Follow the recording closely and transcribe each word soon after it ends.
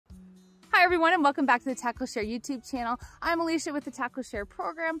Hi everyone, and welcome back to the TackleShare YouTube channel. I'm Alicia with the TackleShare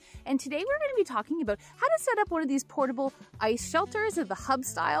program, and today we're going to be talking about how to set up one of these portable ice shelters of the hub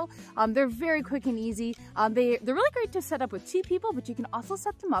style. They're very quick and easy. They're really great to set up with two people, but you can also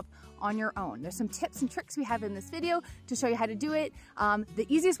set them up on your own. There's some tips and tricks we have in this video to show you how to do it the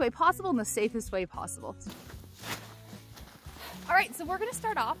easiest way possible and the safest way possible. All right, so we're gonna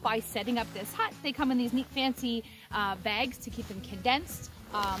start off by setting up this hut. They come in these neat fancy bags to keep them condensed.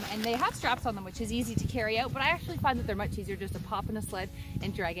 And they have straps on them, which is easy to carry out, but I actually find that they're much easier just to pop in a sled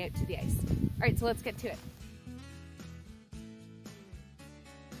and drag out to the ice. All right, so let's get to it.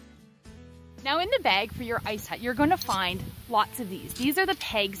 Now in the bag for your ice hut, you're going to find lots of these. These are the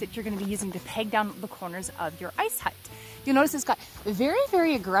pegs that you're going to be using to peg down the corners of your ice hut. You'll notice it's got very,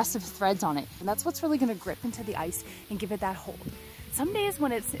 very aggressive threads on it, and that's what's really going to grip into the ice and give it that hold. Some days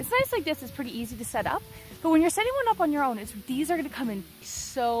when it's nice like this, it's pretty easy to set up, but when you're setting one up on your own, these are going to come in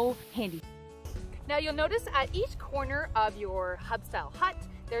so handy. Now you'll notice at each corner of your hub style hut,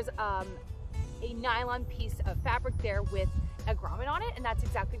 there's a nylon piece of fabric there with a grommet on it, and that's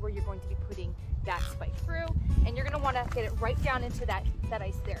exactly where you're going to be putting that spike through, and you're going to want to get it right down into that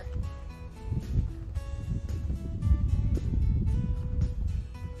ice there.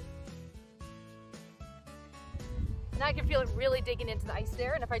 And I can feel it really digging into the ice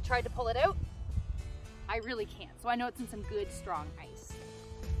there, and if I tried to pull it out, I really can't. So I know it's in some good, strong ice.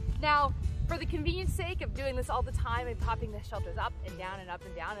 Now, for the convenience sake of doing this all the time and popping the shelters up and down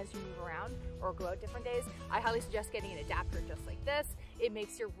as you move around or go out different days, I highly suggest getting an adapter just like this. It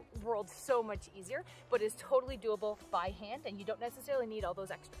makes your world so much easier, but is totally doable by hand, and you don't necessarily need all those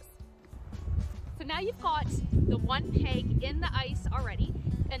extras. So now you've got the one peg in the ice already,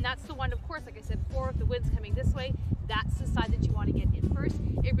 and that's the one, of course, like I said before, if the wind's coming this way, that's the side that you want to get in first.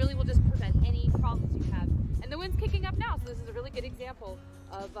 It really will just prevent any problems you have. And the wind's kicking up now, so this is a really good example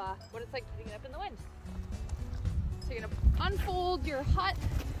of what it's like putting it up in the wind. So you're gonna unfold your hut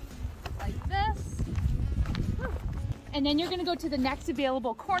like this. And then you're gonna go to the next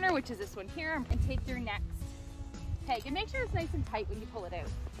available corner, which is this one here, and take your next peg. And make sure it's nice and tight when you pull it out.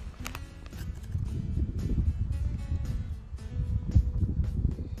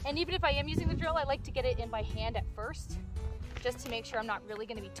 And even if I am using the drill, I like to get it in by hand at first, just to make sure I'm not really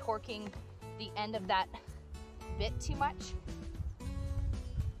gonna be torquing the end of that bit too much.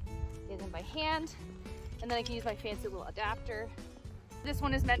 Get it in by hand, and then I can use my fancy little adapter. This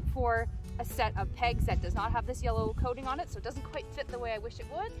one is meant for a set of pegs that does not have this yellow coating on it, so it doesn't quite fit the way I wish it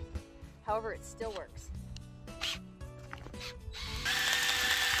would. However, it still works.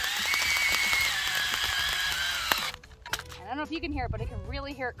 I don't know if you can hear it, but I can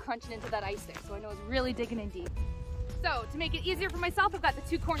really hear it crunching into that ice there, so I know it's really digging in deep. So to make it easier for myself, I've got the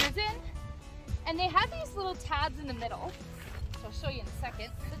two corners in, and they have these little tabs in the middle, which I'll show you in a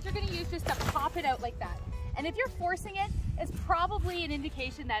second, that you're gonna use just to pop it out like that. And if you're forcing it, it's probably an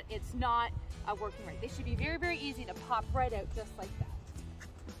indication that it's not working right. They should be very, very easy to pop right out just like that.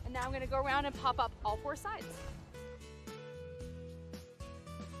 And now I'm gonna go around and pop up all four sides.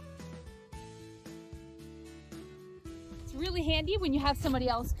 It's really handy when you have somebody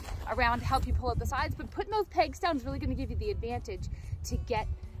else around to help you pull out the sides, but putting those pegs down is really going to give you the advantage to get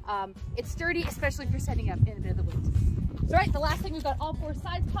it sturdy, especially if you're setting up in a bit of the wind. So right, the last thing, we've got all four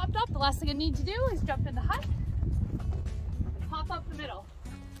sides popped up. The last thing I need to do is jump in the hut and pop up the middle.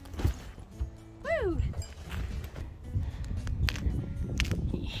 Woo!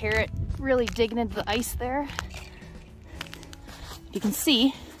 Can you hear it really digging into the ice there? You can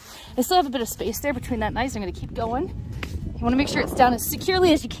see I still have a bit of space there between that and ice. I'm going to keep going. You want to make sure it's down as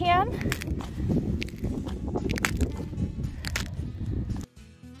securely as you can.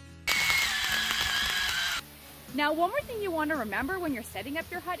 Now, one more thing you want to remember when you're setting up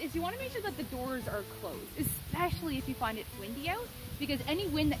your hut is you want to make sure that the doors are closed, especially if you find it's windy out, because any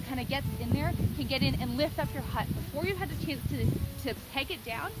wind that kind of gets in there can get in and lift up your hut before you've had the chance to peg it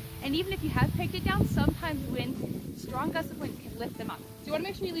down. And even if you have pegged it down, sometimes strong gusts of wind can lift them up. So you want to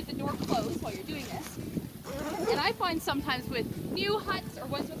make sure you leave the door closed while you're doing this. And I find sometimes with new huts or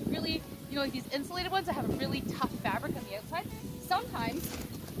ones with really, like these insulated ones that have a really tough fabric on the outside, sometimes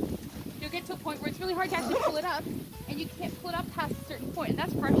you'll get to a point where it's really hard to actually pull it up, and you can't pull it up past a certain point, and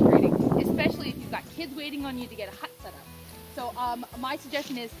that's frustrating, especially if you've got kids waiting on you to get a hut set up. So my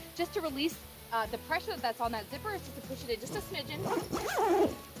suggestion is just to release the pressure that's on that zipper, is just to push it in just a smidgen,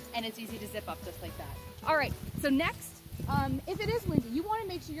 and it's easy to zip up just like that. All right, so next, if it is windy, you want to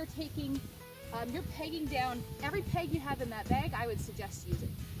make sure you're pegging down every peg you have in that bag. I would suggest use it.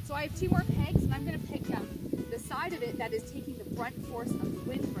 So I have two more pegs, and I'm going to peg down the side of it that is taking the brunt force of the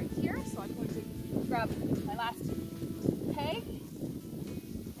wind right here. So I'm going to grab my last peg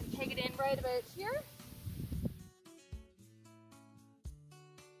and peg it in right about here.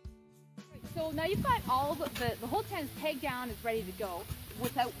 So now you've got all the whole tent is pegged down, is ready to go.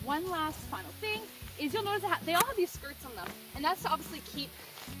 Without one last final thing is you'll notice that they all have these skirts on them, and that's to obviously keep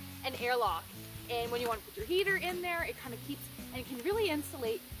an airlock. And when you want to put your heater in there, it kind of keeps, and it can really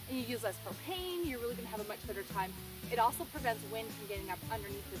insulate, and you use less propane. You're really going to have a much better time. It also prevents wind from getting up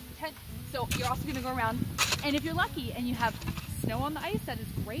underneath the tent. So you're also going to go around, and if you're lucky and you have snow on the ice, that is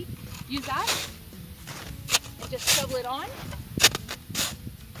great. Use that and just shovel it on.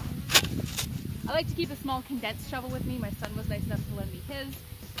 I like to keep a small condensed shovel with me. My son was nice enough to lend me his.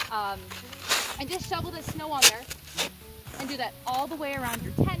 And just shovel the snow on there and do that all the way around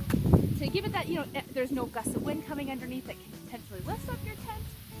your tent to give it that, you know, there's no gust of wind coming underneath that can potentially lift up your tent,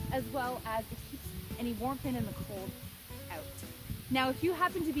 as well as it keeps any warmth in and the cold out. Now, if you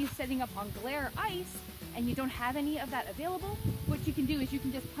happen to be setting up on glare ice and you don't have any of that available, what you can do is you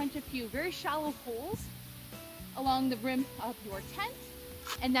can just punch a few very shallow holes along the rim of your tent,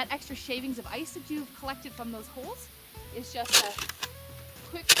 and that extra shavings of ice that you've collected from those holes is just a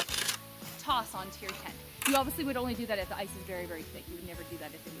quick toss onto your tent. You obviously would only do that if the ice is very, very thick. You would never do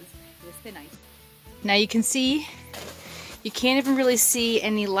that if it was thin ice. Now you can see, you can't even really see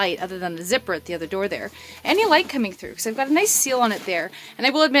any light other than the zipper at the other door there. Any light coming through, because I've got a nice seal on it there. And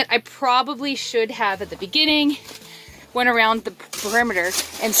I will admit, I probably should have at the beginning went around the perimeter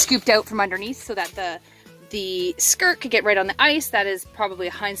and scooped out from underneath so that the skirt could get right on the ice. That is probably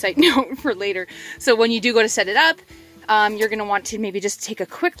a hindsight note for later. So when you do go to set it up, you're going to want to maybe just take a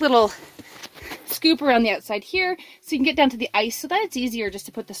quick little scoop around the outside here so you can get down to the ice so that it's easier just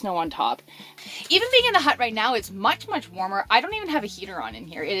to put the snow on top. Even being in the hut right now, it's much, much warmer. I don't even have a heater on in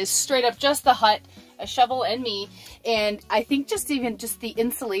here. It is straight up just the hut, a shovel, and me. And I think just the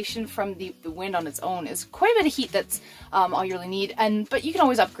insulation from the wind on its own is quite a bit of heat. That's all you really need. But you can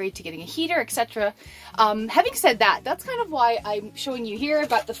always upgrade to getting a heater, etc. Having said that, that's kind of why I'm showing you here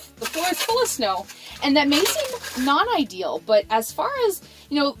about the floor is full of snow. And that may seem non-ideal, but as far as,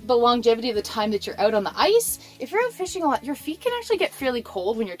 you know, the longevity of the time that you're out on the ice, if you're out fishing a lot, your feet can actually get fairly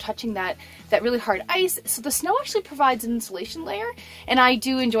cold when you're touching that really hard ice. So the snow actually provides an insulation layer, and I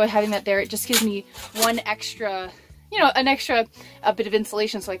do enjoy having that there. It just gives me one extra, you know, a bit of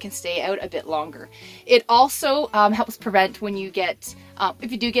insulation so I can stay out a bit longer. It also helps prevent when you get,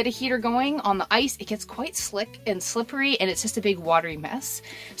 if you do get a heater going on the ice, it gets quite slick and slippery, and it's just a big watery mess.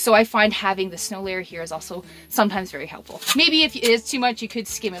 So I find having the snow layer here is also sometimes very helpful. Maybe if it is too much, you could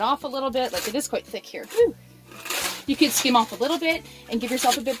skim it off a little bit. Like, it is quite thick here. Whew. You could skim off a little bit and give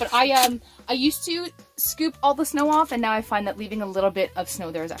yourself a bit, but I used to scoop all the snow off, and now I find that leaving a little bit of snow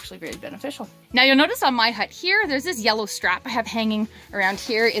there is actually very beneficial. Now you'll notice on my hut here, there's this yellow strap I have hanging around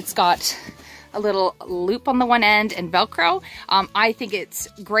here. It's got a little loop on the one end and Velcro. I think it's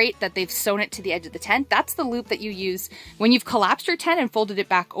great that they've sewn it to the edge of the tent. That's the loop that you use when you've collapsed your tent and folded it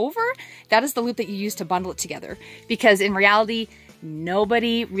back over. That is the loop that you use to bundle it together, because in reality,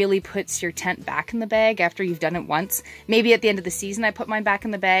 nobody really puts your tent back in the bag after you've done it once. Maybe at the end of the season I put mine back in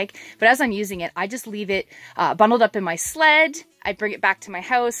the bag, but as I'm using it, I just leave it bundled up in my sled. I bring it back to my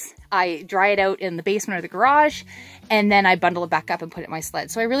house, I dry it out in the basement or the garage, and then I bundle it back up and put it in my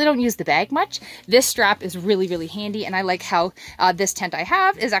sled. So I really don't use the bag much. This strap is really, really handy, and I like how this tent I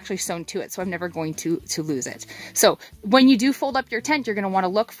have is actually sewn to it, so I'm never going to lose it. So when you do fold up your tent, you're going to want to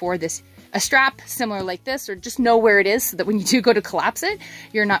look for a strap similar like this, or just know where it is so that when you do go to collapse it,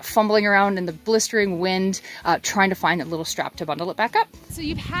 you're not fumbling around in the blistering wind trying to find a little strap to bundle it back up. So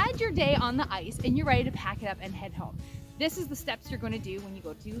you've had your day on the ice and you're ready to pack it up and head home. This is the steps you're going to do when you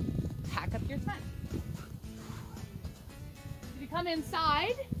go to pack up your tent. You come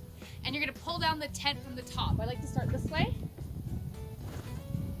inside and you're going to pull down the tent from the top. I like to start this way.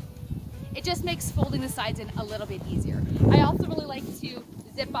 It just makes folding the sides in a little bit easier. I also really like to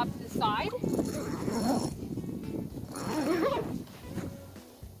zip up to the side.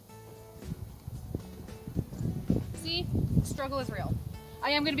 See, struggle is real. I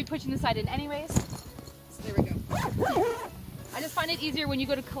am going to be pushing the side in anyways, so there we go. I just find it easier when you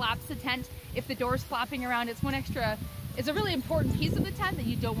go to collapse the tent. If the door's flapping around, it's a really important piece of the tent that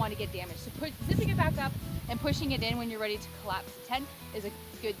you don't want to get damaged. So zipping it back up and pushing it in when you're ready to collapse the tent is a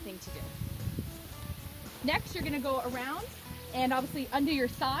good thing to do. Next, you're going to go around and obviously under your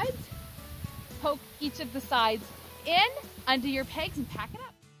sides, poke each of the sides in under your pegs and pack it up.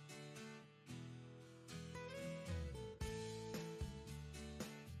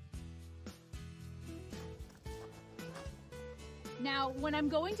 Now, when I'm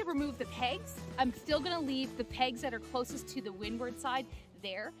going to remove the pegs, I'm still going to leave the pegs that are closest to the windward side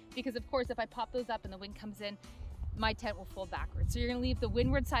there, because of course if I pop those up and the wind comes in, my tent will fold backwards. So you're gonna leave the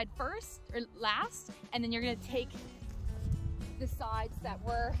windward side first, or last, and then you're gonna take the sides that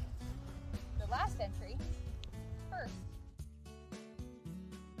were the last entry first.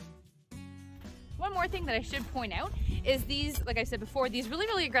 One more thing that I should point out is these, like I said before, these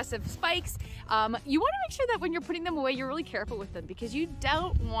really aggressive spikes. You want to make sure that when you're putting them away, you're really careful with them, because you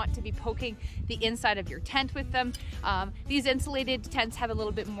don't want to be poking the inside of your tent with them. These insulated tents have a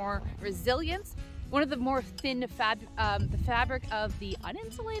little bit more resilience. One of the more thin the fabric of the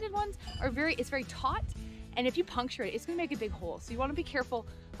uninsulated ones is very taut, and if you puncture it, it's going to make a big hole. So you want to be careful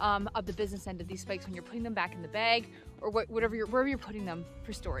of the business end of these spikes when you're putting them back in the bag, or wherever you're putting them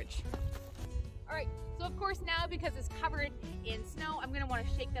for storage. All right, so of course now, because it's covered in snow, I'm gonna wanna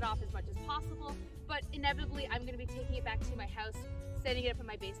shake that off as much as possible, but inevitably I'm gonna be taking it back to my house, setting it up in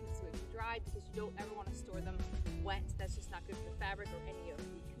my basement so it can dry, because you don't ever wanna store them wet. That's just not good for the fabric or any of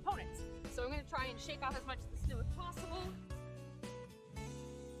the components. So I'm gonna try and shake off as much of the snow as possible.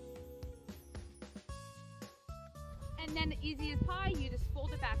 And then easy as pie, you just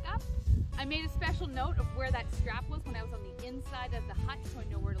fold it back up. I made a special note of where that strap was when I was on the inside of the hut, so I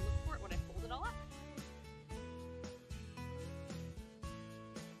know where to look for it when I fold it all up.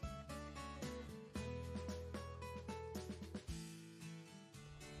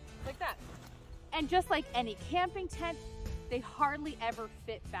 Like that. And just like any camping tent, they hardly ever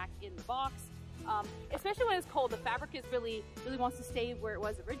fit back in the box. Especially when it's cold, the fabric really wants to stay where it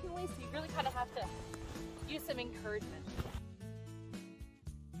was originally, so you really kind of have to use some encouragement.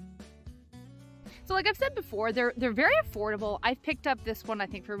 So like I've said before, they're very affordable. I've picked up this one, I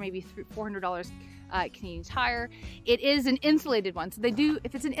think, for maybe $400 Canadian Tire. It is an insulated one, so they do,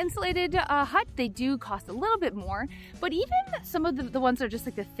 if it's an insulated hut, they do cost a little bit more, but even some of the ones that are just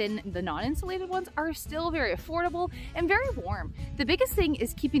like the non-insulated ones are still very affordable and very warm. The biggest thing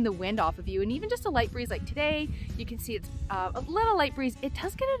is keeping the wind off of you, and even just a light breeze like today, you can see it's a little light breeze. It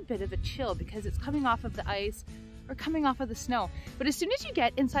does get a bit of a chill because it's coming off of the ice or coming off of the snow. But as soon as you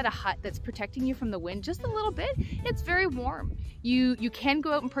get inside a hut that's protecting you from the wind just a little bit, it's very warm. You can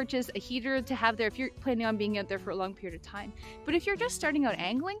go out and purchase a heater to have there if you're planning on being out there for a long period of time. But if you're just starting out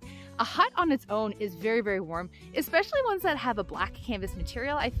angling, a hut on its own is very warm, especially ones that have a black canvas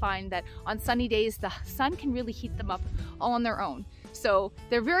material. I find that on sunny days, the sun can really heat them up all on their own. So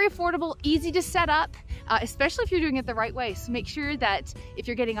they're very affordable, easy to set up, especially if you're doing it the right way. So make sure that if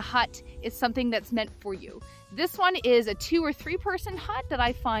you're getting a hut, it's something that's meant for you. This one is a 2 or 3 person hut that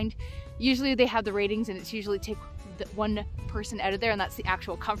I find usually they have the ratings, and it's usually take one person out of there, and that's the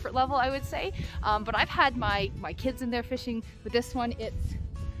actual comfort level, I would say. But I've had my kids in there fishing with this one. It's,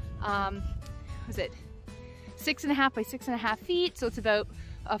 was it 6.5 by 6.5 feet? So it's about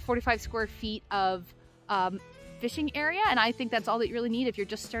 45 square feet of fishing area, and I think that's all that you really need if you're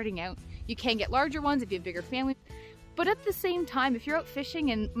just starting out. You can get larger ones if you have bigger family, but at the same time, if you're out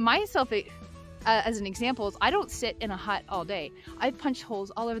fishing, and myself as an example, is I don't sit in a hut all day. I punch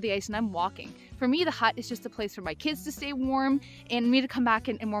holes all over the ice and I'm walking. For me, the hut is just a place for my kids to stay warm and me to come back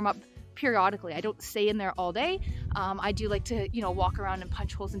and warm up periodically. I don't stay in there all day. I do like to, walk around and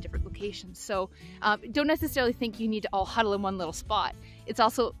punch holes in different locations. So don't necessarily think you need to all huddle in one little spot. It's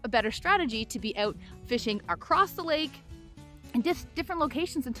also a better strategy to be out fishing across the lake in different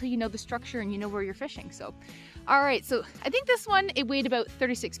locations until you know the structure and you know where you're fishing. So, all right, so I think this one, it weighed about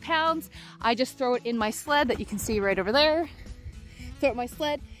 36 pounds. I just throw it in my sled that you can see right over there. Throw it in my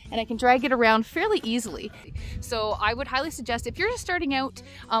sled, and I can drag it around fairly easily. So I would highly suggest, if you're just starting out,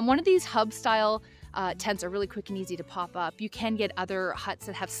 one of these hub style tents are really quick and easy to pop up. You can get other huts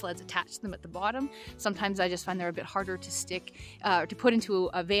that have sleds attached to them at the bottom. Sometimes I just find they're a bit harder to stick, to put into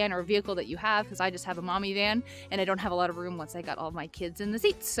a van or a vehicle that you have, because I just have a mommy van and I don't have a lot of room once I got all of my kids in the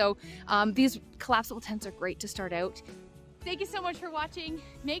seats. So these collapsible tents are great to start out. Thank you so much for watching.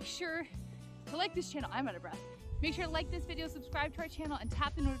 Make sure to like this channel. I'm out of breath. Make sure to like this video, subscribe to our channel, and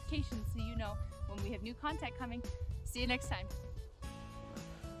tap the notifications so you know when we have new content coming. See you next time.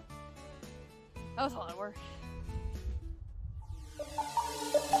 That was a lot of work.